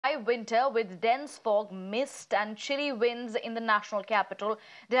dry winter with dense fog, mist and chilly winds in the national capital.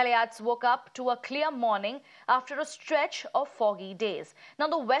 Delhiites woke up to a clear morning after a stretch of foggy days. Now,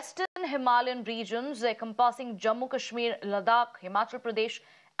 the western Himalayan regions encompassing Jammu, Kashmir, Ladakh, Himachal Pradesh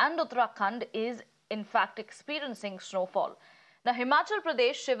and Uttarakhand is in fact experiencing snowfall. Now, Himachal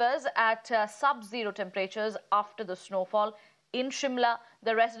Pradesh shivers at sub-zero temperatures after the snowfall. In Shimla,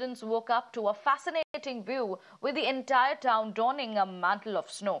 the residents woke up to a fascinating view with the entire town donning a mantle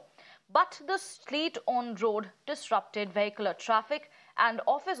of snow. But the sleet on road disrupted vehicular traffic and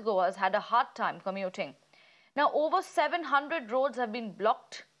office goers had a hard time commuting. Now, over 700 roads have been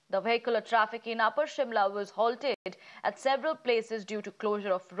blocked. The vehicular traffic in Upper Shimla was halted at several places due to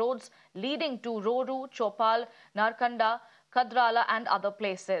closure of roads leading to Roru, Chopal, Narkanda, Kadrala and other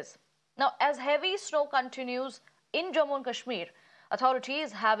places. Now, as heavy snow continues in Jammu and Kashmir,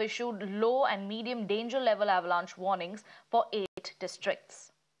 authorities have issued low and medium danger level avalanche warnings for 8 districts.